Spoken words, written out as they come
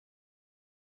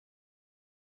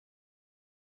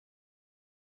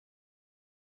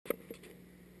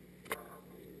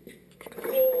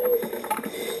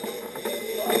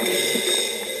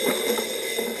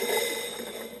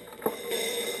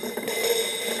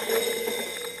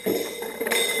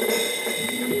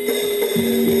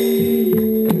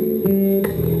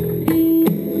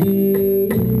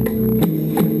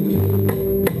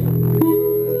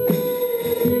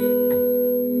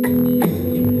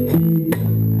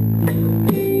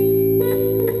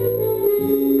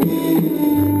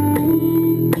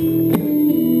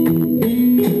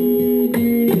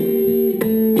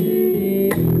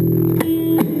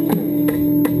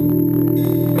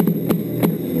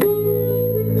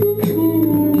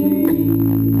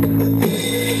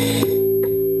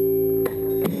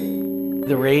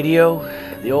radio,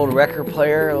 the old record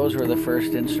player, those were the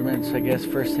first instruments, I guess,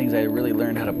 first things I really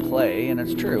learned how to play, and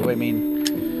it's true. I mean,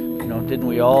 you know, didn't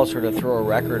we all sort of throw a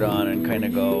record on and kind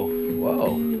of go,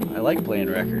 whoa, I like playing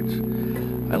records.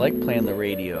 I like playing the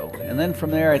radio. And then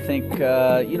from there, I think,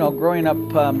 you know, growing up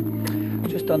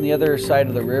just on the other side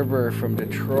of the river from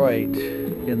Detroit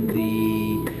in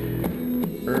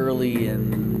the early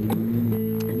and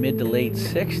mid to late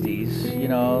 60s, you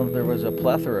know, there was a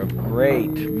plethora of great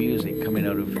music coming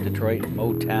out of Detroit,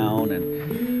 Motown,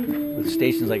 and with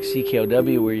stations like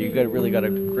CKOW where you really got a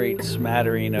great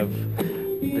smattering of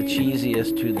the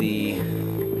cheesiest to the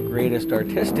greatest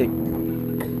artistic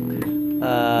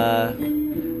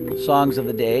songs of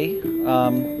the day.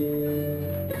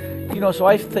 You know, so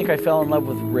I think I fell in love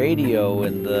with radio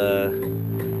and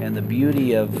the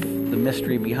beauty of the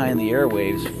mystery behind the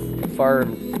airwaves far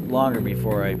longer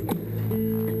before I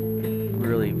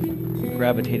really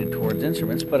gravitated towards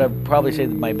instruments. But I'd probably say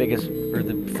that my biggest, or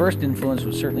the first influence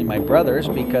was certainly my brothers,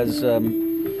 because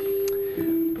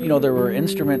you know, there were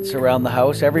instruments around the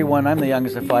house. Everyone, I'm the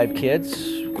youngest of 5 kids,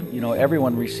 you know,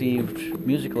 everyone received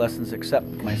music lessons except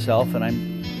myself, and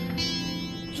I'm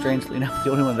strangely enough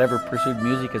the only one that ever pursued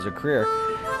music as a career.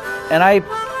 And I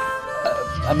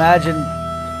imagine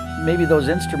maybe those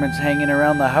instruments hanging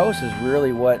around the house is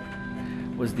really what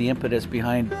was the impetus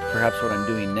behind perhaps what I'm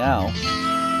doing now.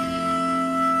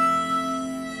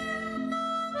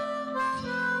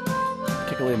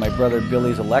 Particularly my brother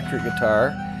Billy's electric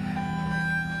guitar,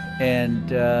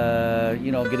 and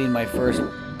you know, getting my first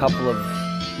couple of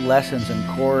lessons and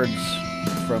chords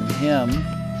from him,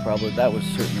 probably that was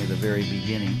certainly the very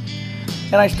beginning.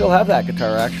 And I still have that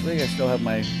guitar, actually. I still have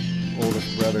my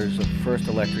oldest brother's first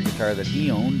electric guitar that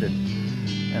he owned,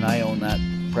 and I own that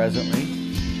presently.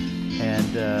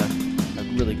 And a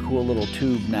really cool little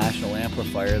tube National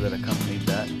amplifier that accompanied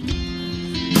that.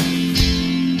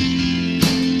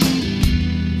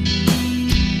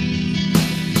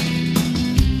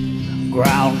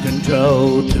 Ground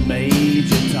control to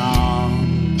Major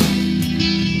Tom.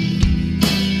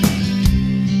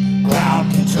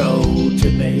 Ground control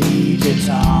to Major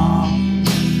Tom.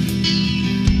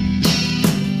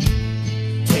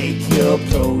 Take your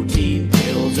protein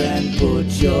pills and put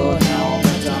your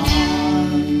helmet on.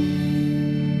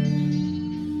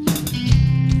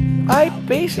 I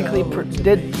basically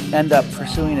did end up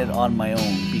pursuing it on my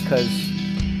own, because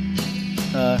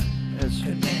as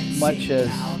much as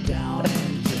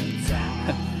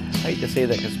I hate to say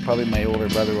that because probably my older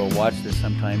brother will watch this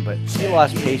sometime, but he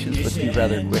lost patience with me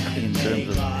rather quickly in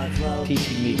terms of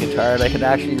teaching me guitar. And I can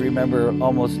actually remember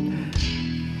almost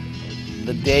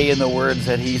the day and the words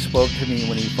that he spoke to me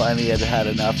when he finally had had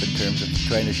enough in terms of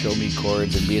trying to show me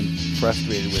chords and being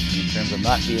frustrated with me in terms of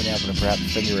not being able to perhaps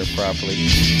finger it properly.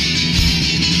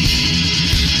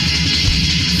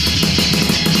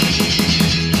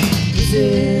 This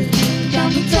is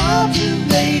Ground Control to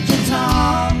Major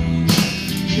Tom.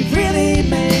 You've really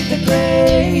made the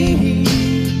grade,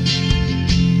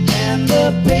 and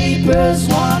the papers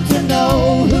want to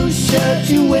know whose shirt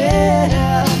you wear.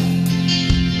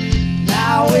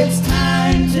 Now it's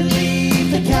time to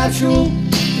leave the couch room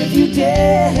if you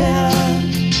dare.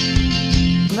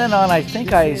 From then on, I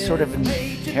think I sort of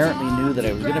inherently knew that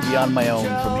I was going to be on my own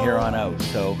from here on out.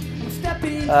 So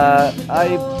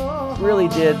I really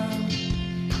did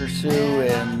pursue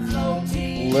and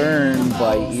learn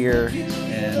by ear,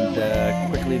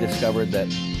 and quickly discovered that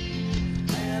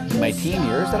in my teen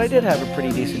years that I did have a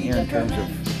pretty decent ear in terms of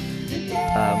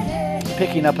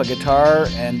picking up a guitar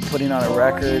and putting on a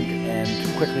record and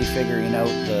quickly figuring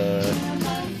out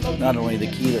not only the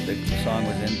key that the song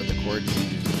was in, but the chord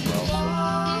changes as well.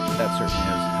 So that certainly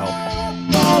has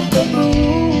helped. The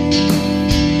moon,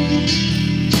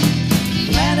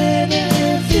 planet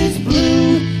Earth is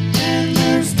blue, and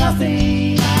there's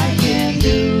nothing I can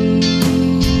do.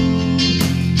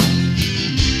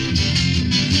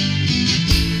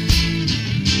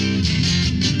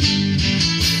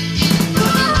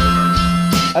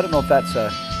 I don't know if that's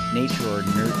a nature or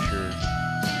nurture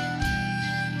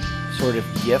sort of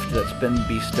gift that's been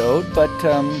bestowed, but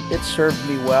it's served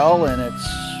me well, and it's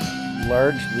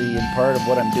largely in part of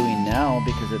what I'm doing now,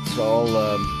 because it's all,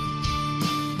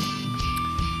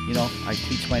 you know, I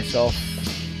teach myself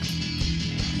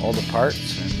all the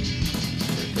parts and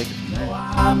sort of take it from there.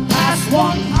 I'm past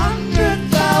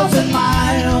 100,000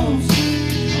 miles,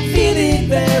 I'm feeling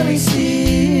very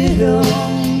still.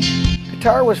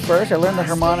 Guitar was first. I learned the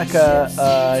harmonica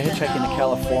hitchhiking to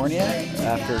California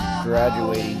after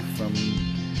graduating from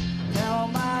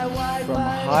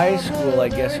high school, I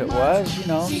guess it was. You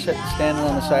know, standing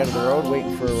on the side of the road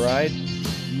waiting for a ride.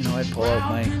 You know, I'd pull out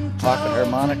my pocket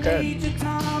harmonica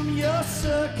and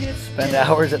Spend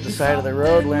hours at the side of the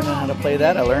road learning how to play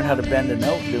that. I learned how to bend a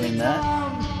note doing that,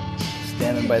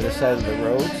 standing by the side of the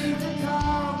roads.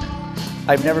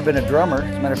 I've never been a drummer.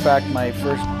 As a matter of fact, my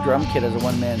first drum kit as a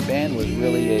one-man band was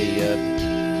really a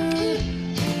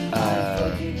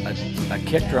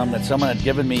kick drum that someone had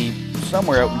given me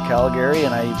somewhere out in Calgary,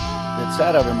 and it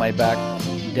sat out on my back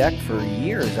deck for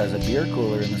years as a beer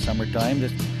cooler in the summertime.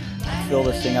 Just fill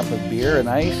this thing up with beer and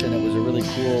ice, and it was a really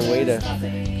cool way to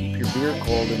keep your beer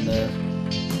cold in the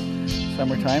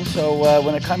summertime. So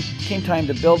when it came time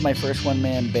to build my first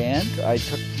one-man band, I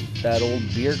took that old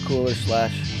beer cooler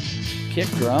slash kick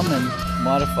drum and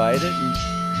modified it and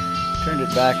turned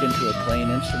it back into a plain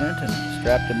instrument and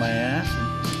strapped to my ass,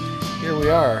 and here we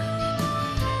are.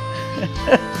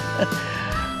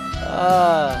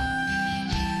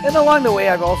 And along the way,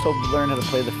 I've also learned how to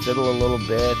play the fiddle a little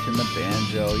bit and the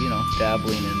banjo, you know,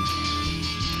 dabbling in.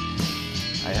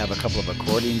 I have a couple of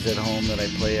accordions at home that I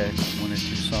play one or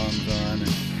two songs on.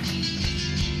 And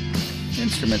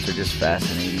instruments are just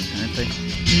fascinating, aren't they?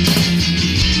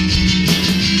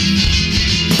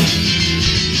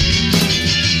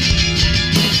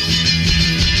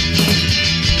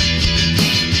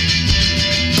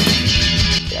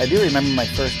 I do remember my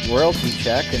first royalty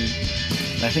check, and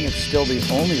I think it's still the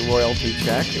only royalty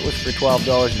check. It was for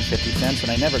 $12.50,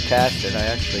 and I never cashed it. I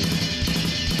actually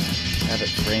have it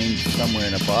framed somewhere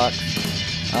in a box.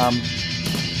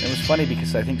 It was funny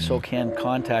because I think SoCan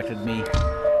contacted me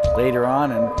later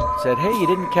on and said, "Hey, you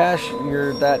didn't cash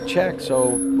that check, so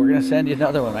we're going to send you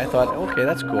another one." I thought, okay,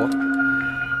 that's cool.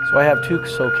 So I have two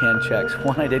SoCan checks.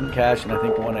 One I didn't cash, and I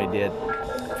think one I did,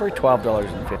 for $12.50 or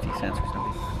something.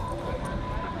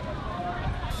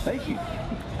 Thank you.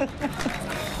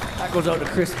 That goes out to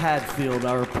Chris Hadfield,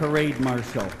 our parade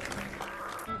marshal.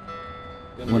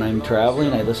 When I'm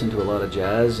traveling, I listen to a lot of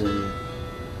jazz in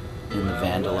the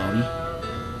Bandaloni,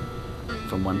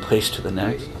 from one place to the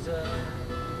next.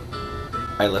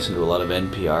 I listen to a lot of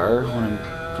NPR when I'm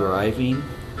driving,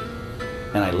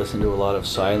 and I listen to a lot of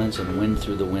silence and wind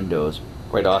through the windows.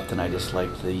 Quite often I just like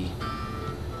the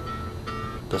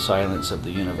silence of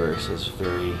the universe is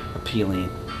very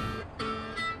appealing.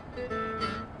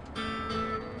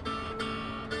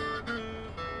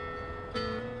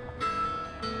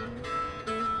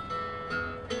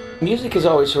 Music is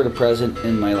always sort of present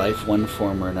in my life, one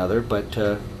form or another, but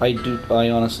I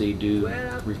honestly do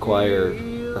require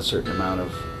a certain amount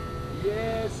of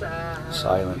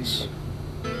silence,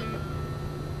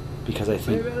 because I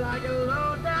think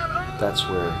that's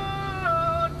where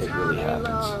it really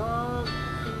happens.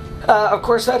 Of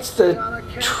course, that's the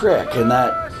trick, and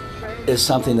that is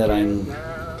something that I'm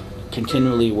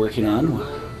continually working on,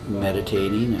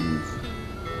 meditating and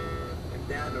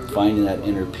finding that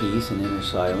inner peace and inner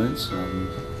silence and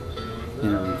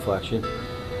inner reflection.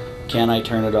 Can I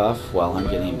turn it off? Well, I'm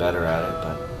getting better at it,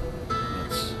 but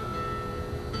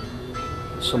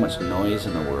there's so much noise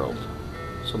in the world,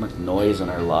 so much noise in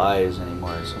our lives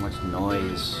anymore, so much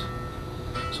noise,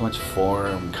 so much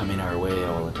form coming our way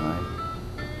all the time.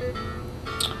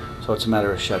 So it's a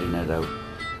matter of shutting it out.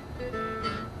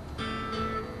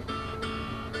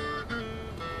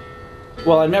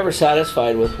 Well, I'm never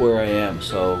satisfied with where I am,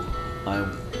 so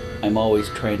I'm always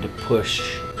trying to push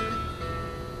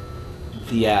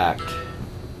the act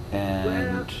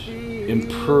and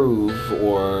improve,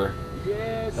 or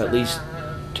at least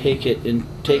take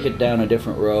it down a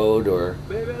different road, or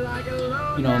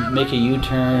you know, make a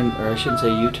U-turn, or I shouldn't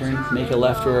say U-turn, make a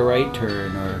left or a right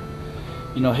turn, or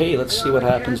you know, hey, let's see what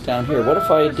happens down here. What if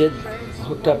I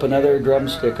hooked up another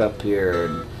drumstick up here,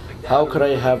 and how could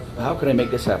I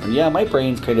make this happen? Yeah, my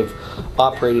brain's kind of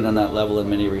operating on that level in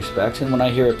many respects, and when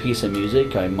I hear a piece of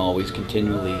music, I'm always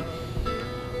continually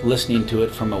listening to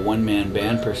it from a one-man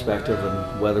band perspective,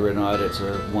 and whether or not it's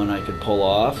one I could pull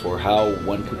off, or how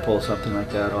one could pull something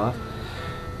like that off.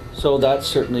 So that's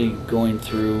certainly going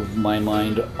through my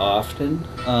mind often.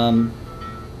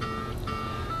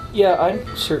 Yeah, I'm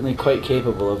certainly quite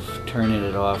capable of turning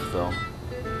it off, though.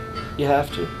 You have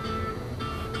to.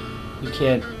 You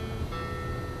can't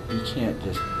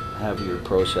just have your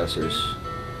processors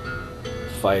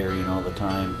firing all the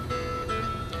time.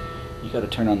 You got to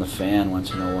turn on the fan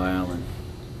once in a while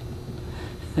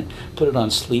and put it on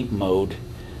sleep mode.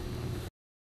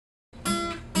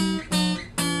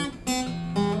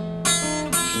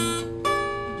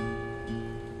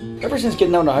 Ever since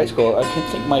getting out of high school, I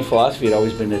think my philosophy had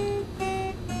always been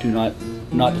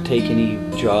not to take any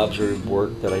jobs or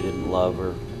work that I didn't love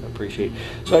or appreciate.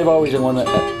 So I've always in one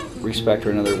respect or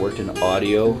another worked in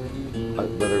audio,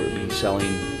 whether it be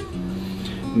selling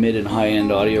mid and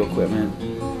high-end audio equipment,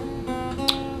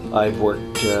 I've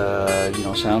worked,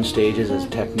 sound stages as a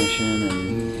technician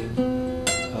and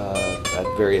at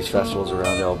various festivals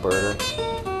around Alberta.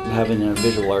 Having a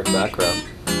visual art background,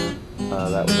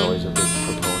 that was always a big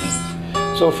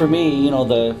proponent. So for me,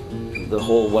 the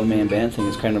whole one-man band thing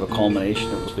is kind of a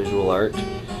culmination of visual art,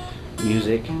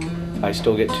 music. I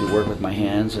still get to work with my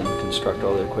hands and construct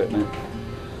all the equipment.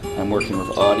 I'm working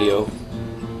with audio.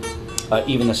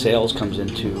 Even the sales comes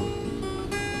into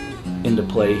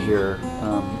play here.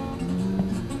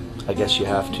 I guess you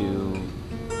have to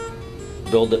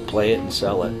build it, play it, and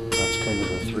sell it. That's kind of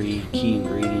the 3 key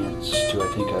ingredients to, I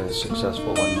think, a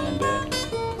successful one-man band.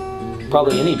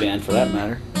 Probably any band for that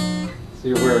matter. So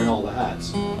you're wearing all the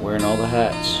hats? Wearing all the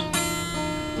hats.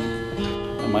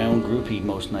 I'm my own groupie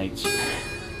most nights.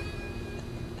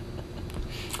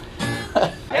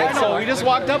 So we just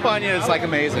walked up on you. It's like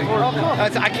amazing.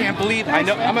 I can't believe. I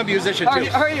know I'm a musician too.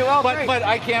 Are you? Oh, but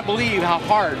I can't believe how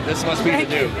hard this must be to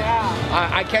do.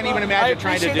 I can't even imagine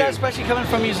trying to do. That, especially coming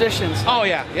from musicians. Oh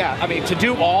yeah. I mean, to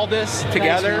do all this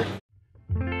together.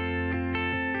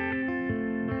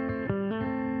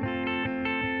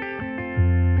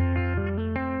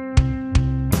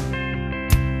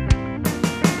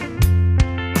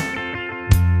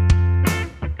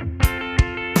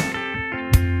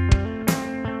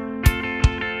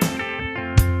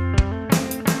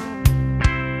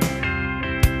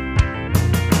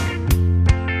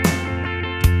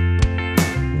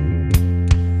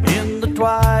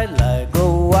 Twilight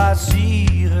glow, I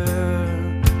see her,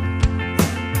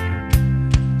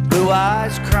 blue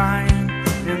eyes crying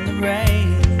in the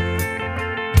rain.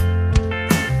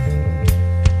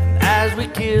 And as we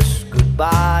kissed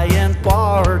goodbye and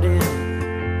parted,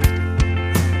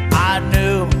 I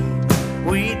knew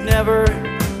we'd never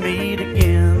meet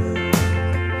again.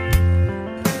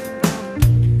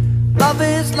 Love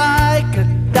is like a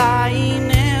dying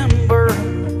ember,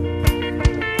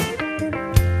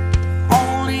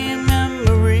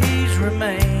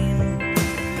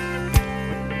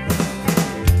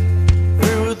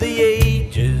 the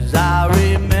ages I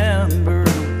remember,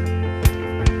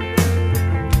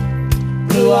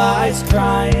 blue eyes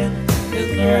crying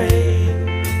in the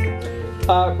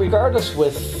rain. Regardless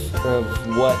of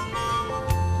what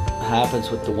happens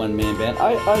with the one-man band,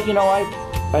 I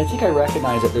think I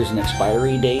recognize that there's an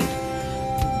expiry date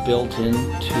built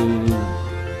into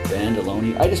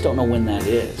Bandaloni. I just don't know when that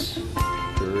is.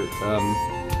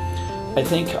 I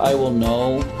think I will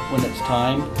know when it's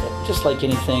time. Just like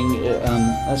anything,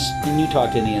 when you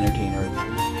talk to any entertainer,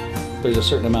 there's a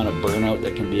certain amount of burnout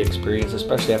that can be experienced,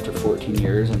 especially after 14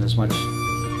 years and as much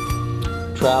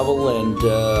travel and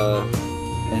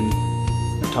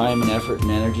time and effort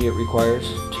and energy it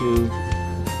requires to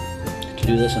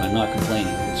do this. And I'm not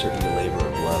complaining. It's certainly a labor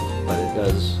of love, but it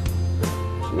does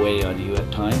weigh on you at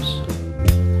times.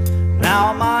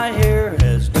 Now my hair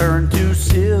has turned to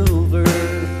silver.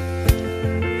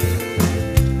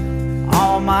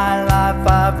 All my life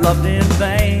I've loved in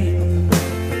vain.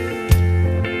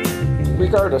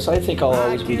 Regardless, I think I'll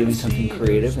always be doing something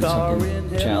creative and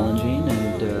something challenging,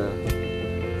 and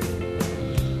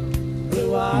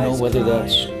whether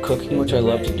that's cooking, which I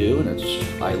love to do, and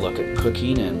I look at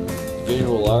cooking and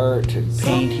visual art and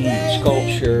painting and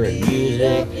sculpture and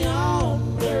music.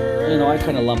 I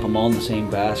kind of lump them all in the same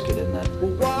basket in that,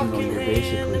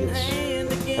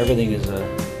 everything is a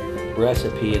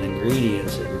recipe and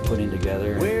ingredients that you're putting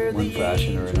together in one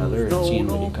fashion or another and seeing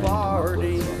what you kind of come up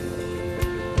with.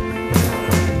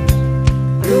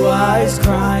 Blue eyes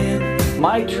crying.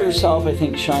 My true self, I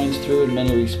think, shines through in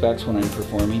many respects when I'm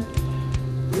performing.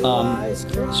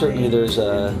 Certainly there's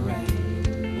a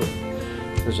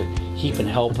heap and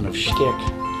helping of shtick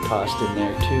tossed in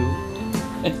there too,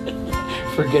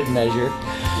 for good measure.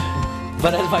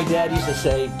 But as my dad used to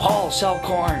say, Paul, sell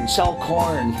corn, sell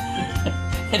corn.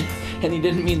 And he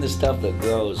didn't mean the stuff that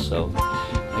grows, so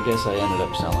I guess I ended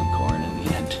up selling corn in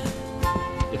the end.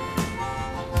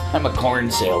 I'm a corn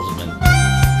salesman.